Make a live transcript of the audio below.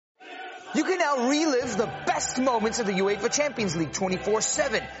You can now relive the best moments of the UEFA Champions League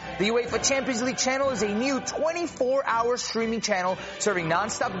 24/7. The UEFA Champions League channel is a new 24-hour streaming channel serving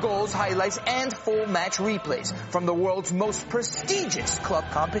non-stop goals, highlights, and full match replays from the world's most prestigious club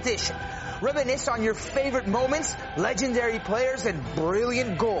competition. Reminisce on your favorite moments, legendary players, and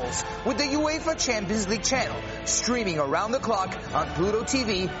brilliant goals with the UEFA Champions League channel, streaming around the clock on Pluto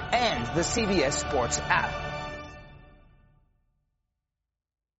TV and the CBS Sports app.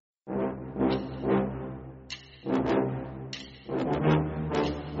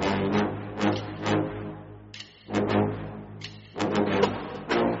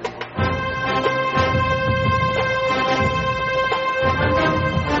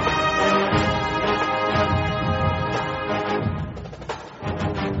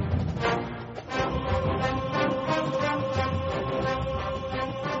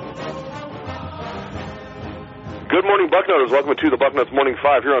 Good morning, Bucknutters. Welcome to the Bucknuts Morning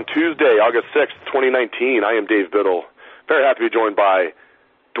 5 here on Tuesday, August 6th, 2019. I am Dave Biddle. Very happy to be joined by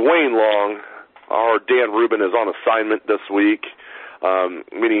Duane Long. Our Dan Rubin is on assignment this week,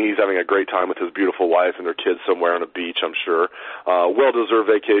 meaning he's having a great time with his beautiful wife and their kids somewhere on a beach, I'm sure. Well-deserved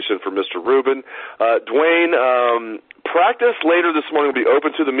vacation for Mr. Rubin. Duane, practice later this morning will be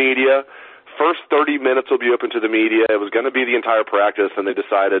open to the media. First 30 minutes will be open to the media. It was going to be the entire practice, and they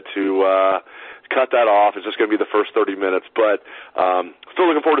decided to cut that off. It's just going to be the first 30 minutes. But still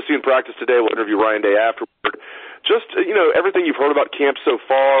looking forward to seeing practice today. We'll interview Ryan Day afterward. Just, everything you've heard about camp so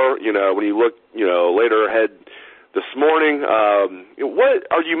far, when you look, later ahead this morning, what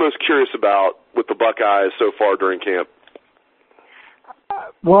are you most curious about with the Buckeyes so far during camp?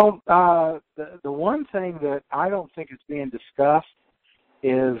 Well, the one thing that I don't think is being discussed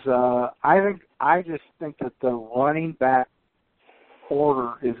is I just think that the running back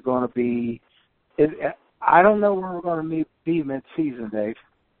order is going to be I don't know where we're going to be mid-season, Dave.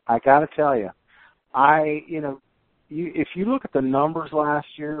 I got to tell you. If you look at the numbers last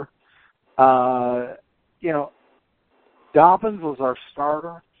year, Dobbins was our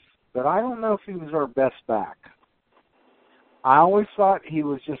starter, but I don't know if he was our best back. I always thought he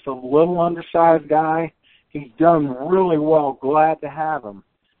was just a little undersized guy. He's done really well. Glad to have him.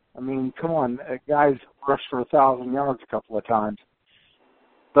 I mean, come on, a guy's rushed for 1,000 yards a couple of times.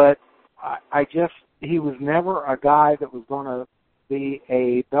 But he was never a guy that was going to be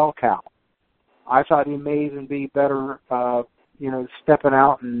a bell cow. I thought he may even be better, stepping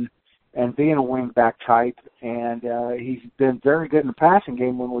out and being a wing back type. And he's been very good in the passing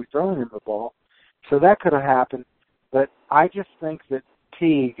game when we've thrown him the ball. So that could have happened. But I just think that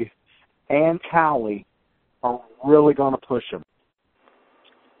Teague and Cowley are really going to push him.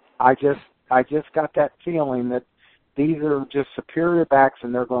 I just got that feeling that these are just superior backs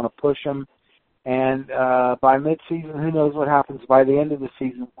and they're going to push him. And by midseason, who knows what happens by the end of the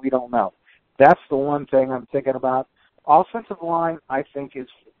season? We don't know. That's the one thing I'm thinking about. Offensive line, I think, is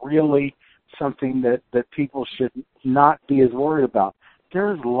really something that people should not be as worried about.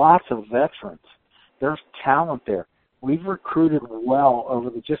 There's lots of veterans. There's talent there. We've recruited well over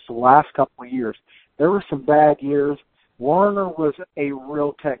just the last couple of years. There were some bad years. Warner was a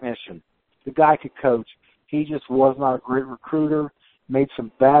real technician. The guy could coach. He just was not a great recruiter, made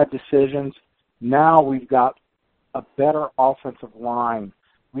some bad decisions. Now we've got a better offensive line.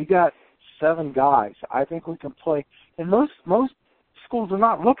 We got 7 guys. I think we can play. And most schools are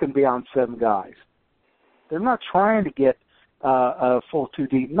not looking beyond 7 guys. They're not trying to get a full 2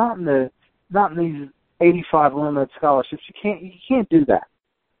 deep. Not in these 85 limited scholarships. You can't do that.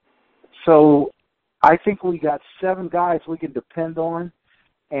 So I think we got 7 guys we can depend on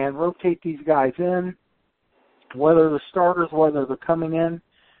and rotate these guys in, whether they're starters, whether they're coming in.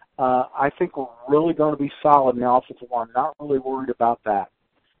 I think we're really going to be solid in the offensive line. Not really worried about that.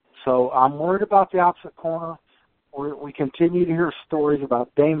 So I'm worried about the opposite corner. We continue to hear stories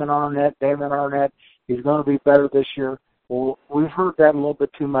about Damon Arnett. Damon Arnett is going to be better this year. Well, we've heard that a little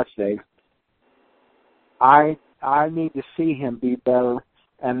bit too much, Dave. I need to see him be better,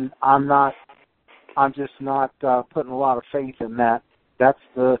 and I'm just not putting a lot of faith in that. That's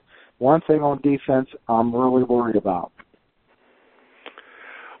the one thing on defense I'm really worried about.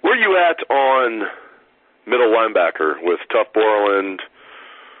 Where are you at on middle linebacker with Tuff Borland,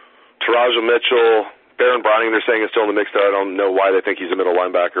 Taraja Mitchell, Baron Browning? They're saying it's still in the mix there. I don't know why they think he's a middle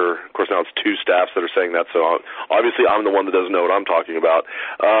linebacker. Of course, now it's 2 staffs that are saying that, so obviously I'm the one that doesn't know what I'm talking about.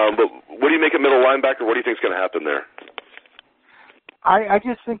 But what do you make a middle linebacker? What do you think is going to happen there? I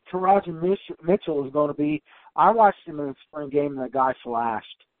just think Taraja Mitchell is going to be – I watched him in the spring game and the guy flashed.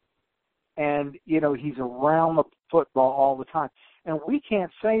 And, he's around the football all the time. And we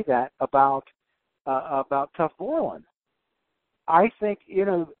can't say that about Tuff Borland. I think,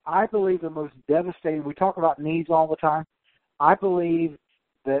 I believe the most devastating, we talk about knees all the time. I believe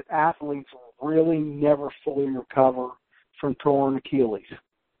that athletes really never fully recover from torn Achilles.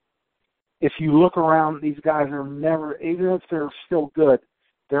 If you look around, these guys are never, even if they're still good,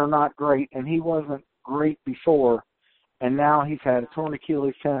 they're not great. And he wasn't great before, and now he's had a torn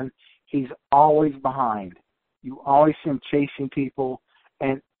Achilles tendon. He's always behind. You always see him chasing people,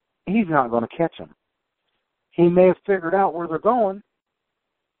 and he's not going to catch them. He may have figured out where they're going.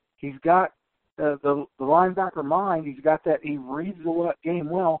 He's got the linebacker mind. He's got that. He reads the game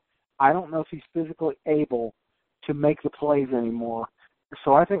well. I don't know if he's physically able to make the plays anymore.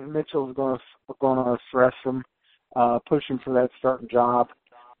 So I think Mitchell's going to stress him, push him for that starting job.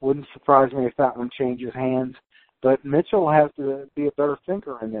 Wouldn't surprise me if that one changes hands. But Mitchell has to be a better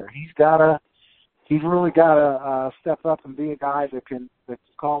thinker in there. He's really got to step up and be a guy that can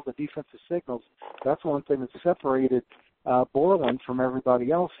call the defensive signals. That's one thing that separated Borland from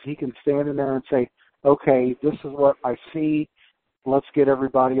everybody else. He can stand in there and say, okay, this is what I see. Let's get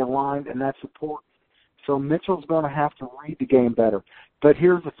everybody aligned, and that's important. So Mitchell's going to have to read the game better. But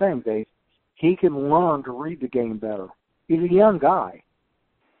here's the thing, Dave. He can learn to read the game better. He's a young guy.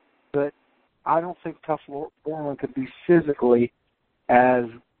 But I don't think Tough Borland could be physically as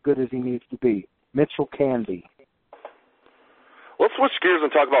good as he needs to be. Mitchell can be. Let's switch gears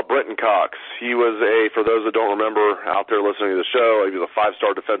and talk about Brenton Cox. He was for those that don't remember out there listening to the show, he was a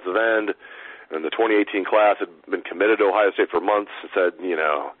 5-star defensive end. And the 2018 class had been committed to Ohio State for months. Said,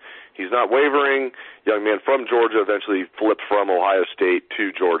 he's not wavering. Young man from Georgia, eventually flipped from Ohio State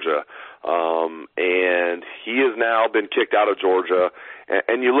to Georgia. And he has now been kicked out of Georgia.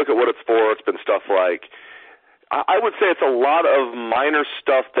 And you look at what it's for, it's been stuff like, I would say it's a lot of minor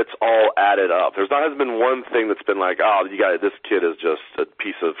stuff that's all added up. There hasn't been one thing that's been like, this kid is just a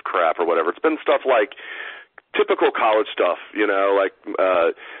piece of crap or whatever. It's been stuff like typical college stuff, like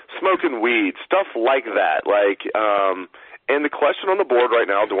smoking weed, stuff like that. And the question on the board right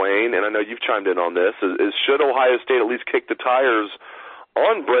now, Duane, and I know you've chimed in on this, is should Ohio State at least kick the tires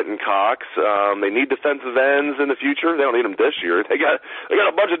on Brenton Cox? They need defensive ends in the future. They don't need them this year. They got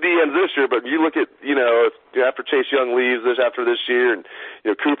a bunch of DNs this year, but you look at, after Chase Young leaves after this year, and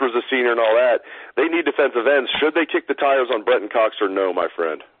Cooper's a senior and all that, they need defensive ends. Should they kick the tires on Brenton Cox or no, my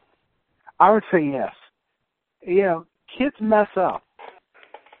friend? I would say yes. Kids mess up.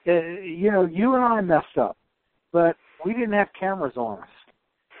 You and I messed up, but we didn't have cameras on us.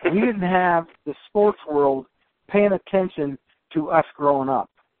 We didn't have the sports world paying attention to us growing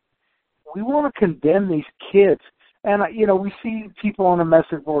up. We want to condemn these kids. And, we see people on the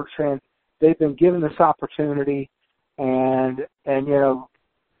message board saying they've been given this opportunity and they've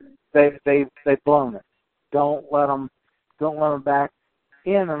blown it. Don't let them back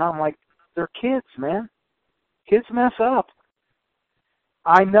in. And I'm like, they're kids, man. Kids mess up.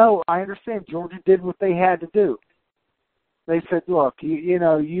 I understand Georgia did what they had to do. They said, look,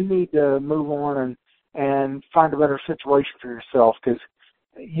 you need to move on and find a better situation for yourself because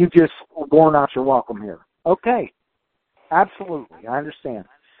you just were born out your welcome here. Okay. Absolutely. I understand.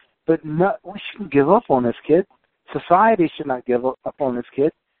 But we shouldn't give up on this kid. Society should not give up on this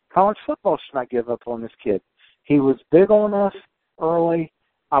kid. College football should not give up on this kid. He was big on us early.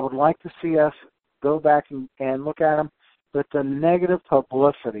 I would like to see us go back and look at him. But the negative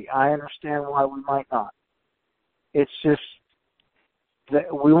publicity, I understand why we might not. It's just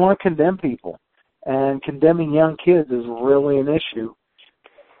that we want to condemn people. And condemning young kids is really an issue.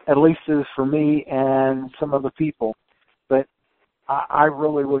 At least it is for me and some other people. But I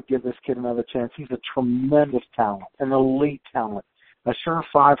really would give this kid another chance. He's a tremendous talent, an elite talent, a sure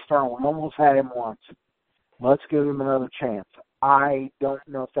 5-star. We almost had him once. Let's give him another chance. I don't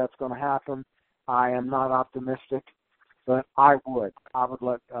know if that's going to happen. I am not optimistic, but I would. I would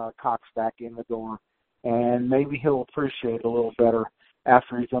let Cox back in the door, and maybe he'll appreciate it a little better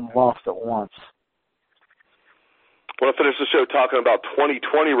after he's been lost at once. I want to finish the show talking about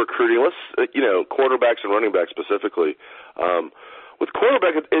 2020 recruiting. Let's, quarterbacks and running backs specifically. With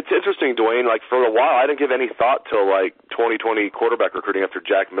quarterback, it's interesting, Duane. Like, for a while, I didn't give any thought to, 2020 quarterback recruiting after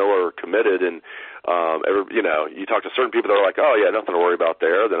Jack Miller committed. And, you talk to certain people that are like, oh, yeah, nothing to worry about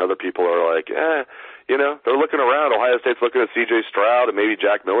there. Then other people are like, they're looking around. Ohio State's looking at C.J. Stroud, and maybe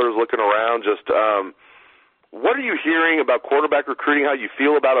Jack Miller's looking around. Just what are you hearing about quarterback recruiting, how you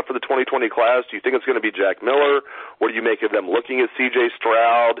feel about it for the 2020 class? Do you think it's going to be Jack Miller? What do you make of them looking at C.J.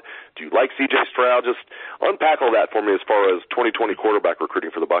 Stroud? Do you like C.J. Stroud? Just unpack all that for me as far as 2020 quarterback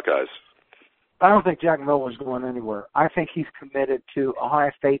recruiting for the Buckeyes. I don't think Jack Miller's going anywhere. I think he's committed to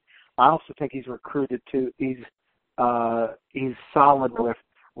Ohio State. I also think he's recruited to he's solid with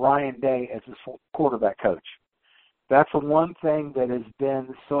Ryan Day as his quarterback coach. That's the one thing that has been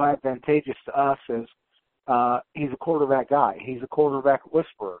so advantageous to us is he's a quarterback guy. He's a quarterback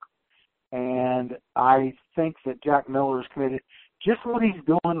whisperer. And I think that Jack Miller is committed. Just what he's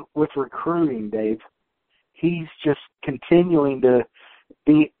doing with recruiting, Dave, he's just continuing to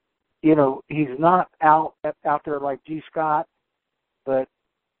be, he's not out there like G. Scott, but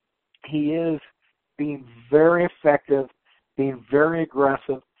he is being very effective, being very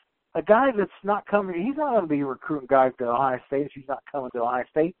aggressive. A guy that's not coming, he's not going to be recruiting guys to Ohio State if he's not coming to Ohio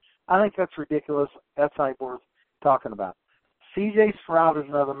State. I think that's ridiculous. That's not worth talking about. C.J. Stroud is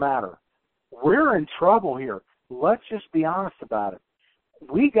another matter. We're in trouble here. Let's just be honest about it.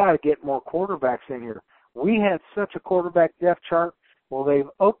 We got to get more quarterbacks in here. We had such a quarterback depth chart. Well, they've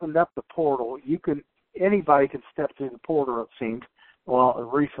opened up the portal. Anybody can step through the portal, it seems. Well,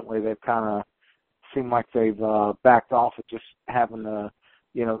 recently they've kind of seemed like they've backed off of just having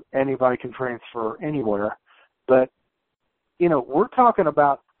anybody can transfer anywhere. But, we're talking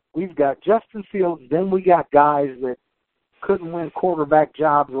about we've got Justin Fields, then we got guys that couldn't win quarterback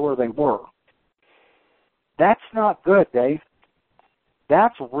jobs where they were. That's not good, Dave.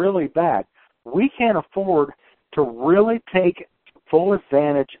 That's really bad. We can't afford to really take full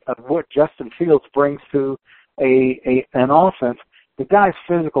advantage of what Justin Fields brings to an offense. The guy's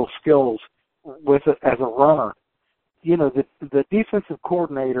physical skills as a runner. The defensive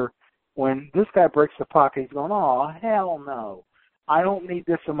coordinator, when this guy breaks the pocket, he's going, oh, hell no. I don't need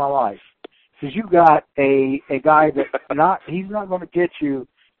this in my life. Because you got a guy that he's not going to get you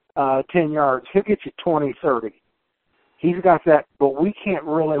 10 yards. He'll get you 20, 30. He's got that, but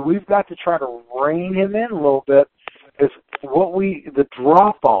we've got to try to rein him in a little bit. Is the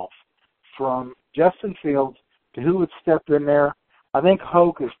drop-off from Justin Fields to who would step in there. I think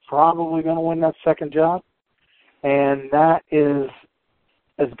Hoke is probably going to win that second job, and that is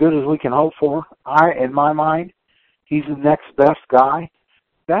as good as we can hope for. In my mind, he's the next best guy.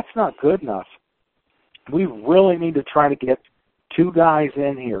 That's not good enough. We really need to try to get two guys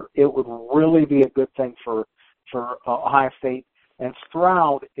in here. It would really be a good thing for Ohio State. And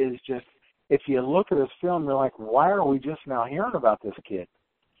Stroud is just, if you look at his film, you're like, why are we just now hearing about this kid?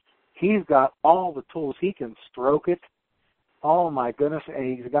 He's got all the tools. He can stroke it. Oh, my goodness.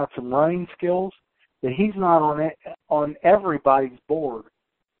 And he's got some running skills that he's not on everybody's board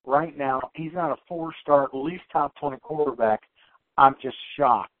right now. He's not a 4-star, at least top 20 quarterback. I'm just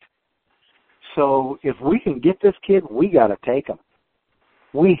shocked. So if we can get this kid, we got to take him.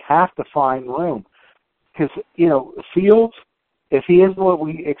 We have to find room. Because, Fields, if he is what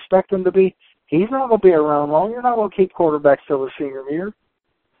we expect him to be, he's not going to be around long. You're not going to keep quarterbacks till the senior year.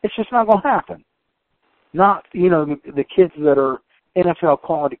 It's just not going to happen. Not, the kids that are NFL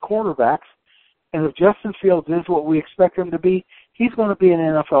quality quarterbacks. And if Justin Fields is what we expect him to be, he's going to be an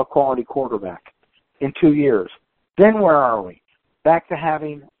NFL quality quarterback in 2 years. Then where are we? Back to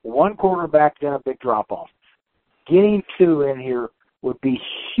having one quarterback, then a big drop-off. Getting two in here would be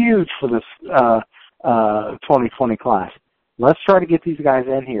huge for this 2020 class. Let's try to get these guys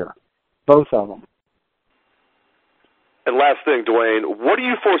in here, both of them. And last thing, Duane, what do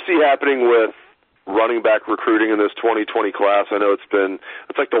you foresee happening with running back recruiting in this 2020 class? I know it's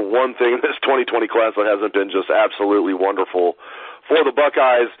like the one thing in this 2020 class that hasn't been just absolutely wonderful for the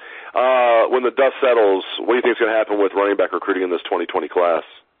Buckeyes. When the dust settles, what do you think is going to happen with running back recruiting in this 2020 class?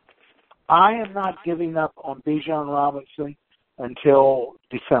 I am not giving up on Bijan Robinson until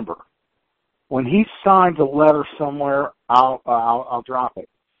December. When he signs a letter somewhere, I'll drop it.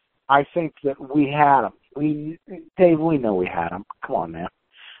 I think that we had him. Dave, we know we had him. Come on, man.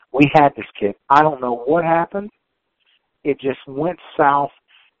 We had this kid. I don't know what happened. It just went south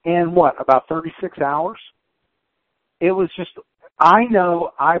in about 36 hours? It was just, I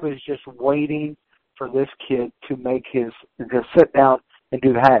know I was just waiting for this kid to to sit down and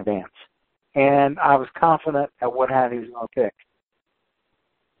do the hat dance. And I was confident at what hat he was going to pick.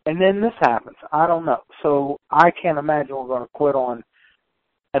 And then this happens. I don't know. So I can't imagine we're going to quit on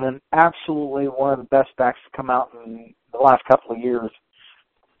an absolutely one of the best backs to come out in the last couple of years.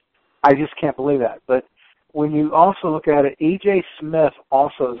 I just can't believe that. But when you also look at it, E.J. Smith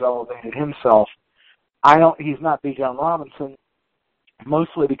also has elevated himself. He's not Bijan Robinson,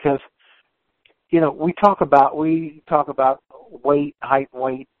 mostly because, we talk about weight, height,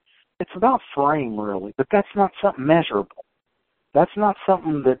 weight. It's about frame, really, but that's not something measurable. That's not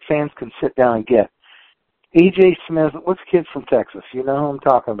something that fans can sit down and get. E.J. Smith, what's the kid from Texas? You know who I'm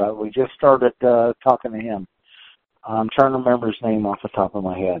talking about. We just started talking to him. I'm trying to remember his name off the top of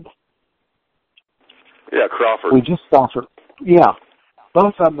my head. Yeah, Crawford. We just sponsored. Yeah.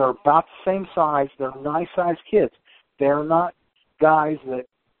 Both of them are about the same size. They're nice-sized kids. They're not guys that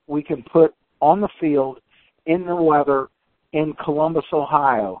we can put on the field in the weather in Columbus,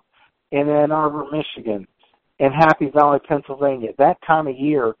 Ohio, in Ann Arbor, Michigan, in Happy Valley, Pennsylvania, that time of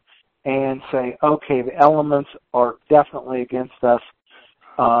year, and say, okay, the elements are definitely against us.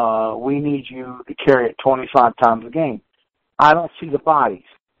 We need you to carry it 25 times a game. I don't see the bodies.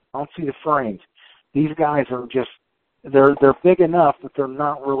 I don't see the frames. These guys are just, they're big enough that they're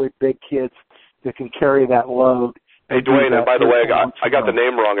not really big kids that can carry that load. Hey, Duane, and by the way, I got the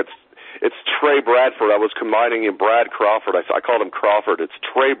name wrong. It's Trey Bradford. I was combining in Brad Crawford. I called him Crawford. It's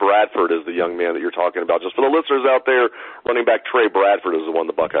Trey Bradford is the young man that you're talking about. Just for the listeners out there, running back Trey Bradford is the one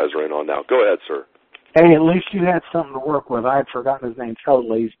the Buckeyes are in on now. Go ahead, sir. Hey, at least you had something to work with. I had forgotten his name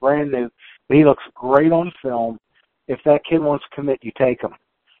totally. He's brand new, but he looks great on film. If that kid wants to commit, you take him.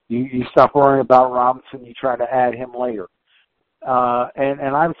 You stop worrying about Robinson. You try to add him later. And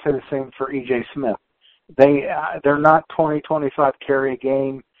I would say the same for E.J. Smith. They're not 20, 25 carry a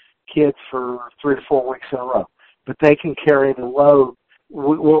game kids for 3 to 4 weeks in a row, but they can carry the load.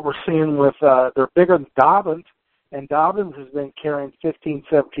 What we're seeing with they're bigger than Dobbins, and Dobbins has been carrying 15,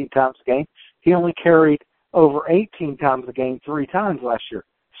 17 times a game. He only carried over 18 times a game 3 times last year.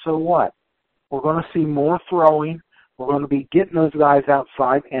 So what? We're going to see more throwing. We're going to be getting those guys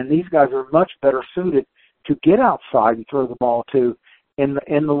outside, and these guys are much better suited to get outside and throw the ball to in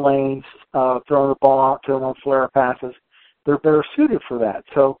the lanes, throwing the ball out to them on flare passes. They're better suited for that.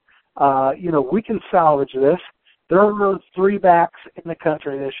 So, we can salvage this. There were 3 backs in the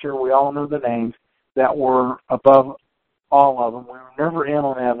country this year. We all know the names that were above all of them. We were never in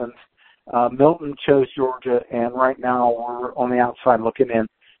on Evans. Milton chose Georgia, and right now we're on the outside looking in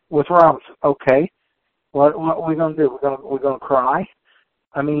with Robinson. Okay, what are we going to do? We're going to cry?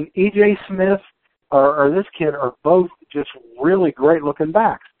 I mean, E.J. Smith or this kid are both just really great-looking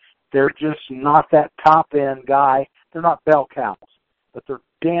backs. They're just not that top-end guy. They're not bell cows, but they're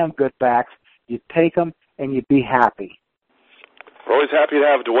damn good backs. You take them, and you be happy. We're always happy to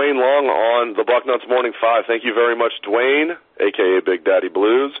have Duane Long on the Bucknuts Morning 5. Thank you very much, Duane, a.k.a. Big Daddy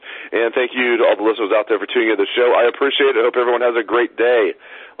Blues. And thank you to all the listeners out there for tuning in to the show. I appreciate it. I hope everyone has a great day.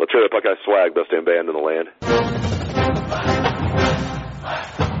 Let's hear the Buckeye swag, best damn band in the land.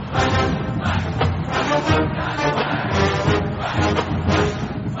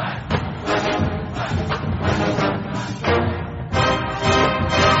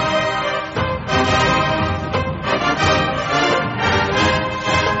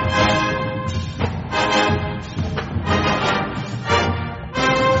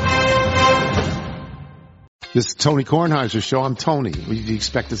 This is Tony Kornheiser's show. I'm Tony. You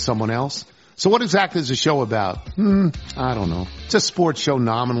expected someone else? So what exactly is the show about? I don't know. It's a sports show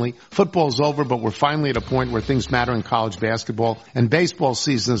nominally. Football's over, but we're finally at a point where things matter in college basketball, and baseball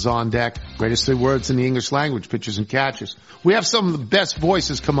season is on deck. Greatest 3 words in the English language, pitchers and catchers. We have some of the best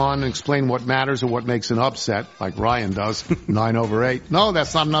voices come on and explain what matters and what makes an upset, like Ryan does, 9/8. No,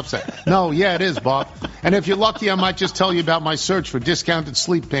 that's not an upset. No, yeah, it is, Bob. And if you're lucky, I might just tell you about my search for discounted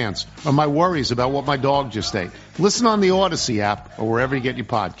sleep pants or my worries about what my dog just ate. Listen on the Odyssey app or wherever you get your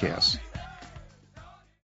podcasts.